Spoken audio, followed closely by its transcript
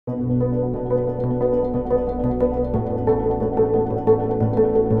Hi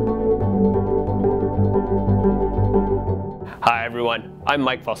everyone, I'm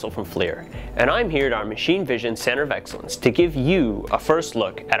Mike Fussell from FLIR, and I'm here at our Machine Vision Center of Excellence to give you a first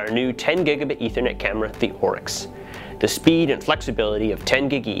look at our new 10 gigabit Ethernet camera, the Oryx. The speed and flexibility of 10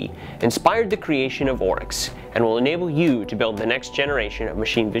 GigE inspired the creation of Oryx and will enable you to build the next generation of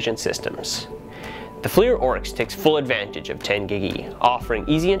machine vision systems. The FLIR Oryx takes full advantage of 10 GigE, offering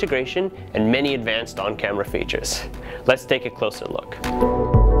easy integration and many advanced on-camera features. Let's take a closer look.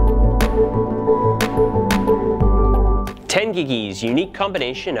 10 GigE's unique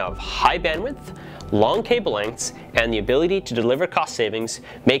combination of high bandwidth, long cable lengths, and the ability to deliver cost savings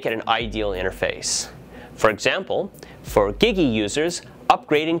make it an ideal interface. For example, for GigE users,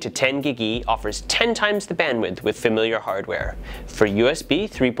 upgrading to 10 GigE offers 10 times the bandwidth with familiar hardware. For USB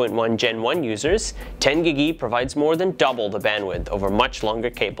 3.1 Gen 1 users, 10 GigE provides more than double the bandwidth over much longer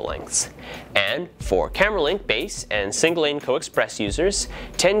cable lengths. And for camera link base and single lane co-express users,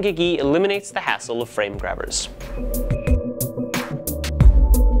 10 GigE eliminates the hassle of frame grabbers.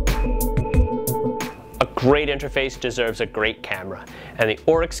 A great interface deserves a great camera, and the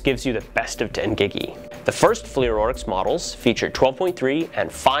Oryx gives you the best of 10 GigE. The first FLIR Oryx models featured 12.3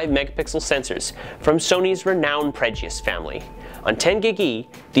 and 5 megapixel sensors from Sony's renowned Pregius family. On 10 GigE,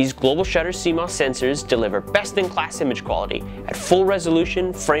 these global shutter CMOS sensors deliver best-in-class image quality at full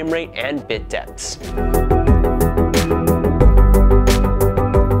resolution, frame rate, and bit depths.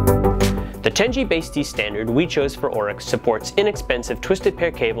 The 10G base T standard we chose for Oryx supports inexpensive twisted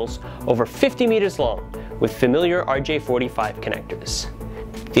pair cables over 50 meters long with familiar RJ45 connectors.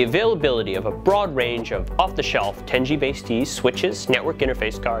 The availability of a broad range of off-the-shelf 10G base T switches, network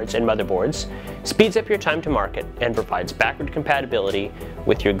interface cards, and motherboards speeds up your time to market and provides backward compatibility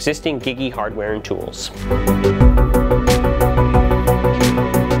with your existing GigE hardware and tools.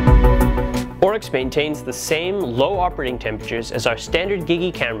 Oryx maintains the same low operating temperatures as our standard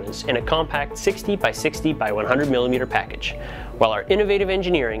GigE cameras in a compact 60 by 60 by 100 millimeter package, while our innovative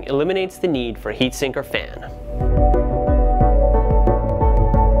engineering eliminates the need for heatsink or fan.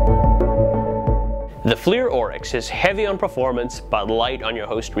 The FLIR Oryx is heavy on performance but light on your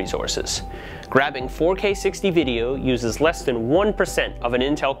host resources. Grabbing 4K 60 video uses less than 1% of an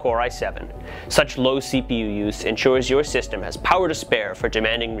Intel Core i7. Such low CPU use ensures your system has power to spare for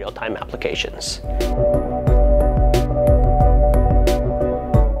demanding real-time applications.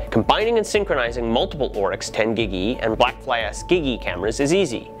 Combining and synchronizing multiple Oryx 10 GigE and BlackFly-S GigE cameras is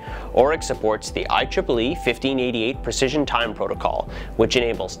easy. Oryx supports the IEEE 1588 Precision Time Protocol, which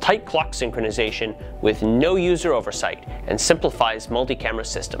enables tight clock synchronization with no user oversight and simplifies multi-camera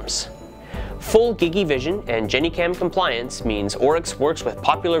systems. Full GigE Vision and GenyCam compliance means Oryx works with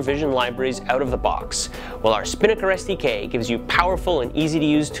popular vision libraries out of the box, while our Spinnaker SDK gives you powerful and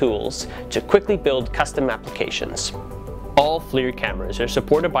easy-to-use tools to quickly build custom applications. All FLIR cameras are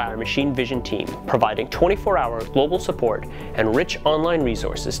supported by our machine vision team, providing 24-hour global support and rich online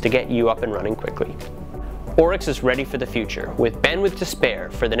resources to get you up and running quickly. Oryx is ready for the future, with bandwidth to spare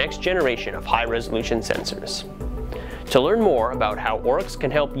for the next generation of high-resolution sensors. To learn more about how Oryx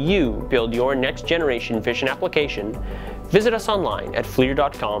can help you build your next-generation vision application, visit us online at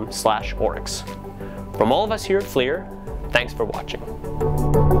FLIR.com/Oryx. From all of us here at FLIR, thanks for watching.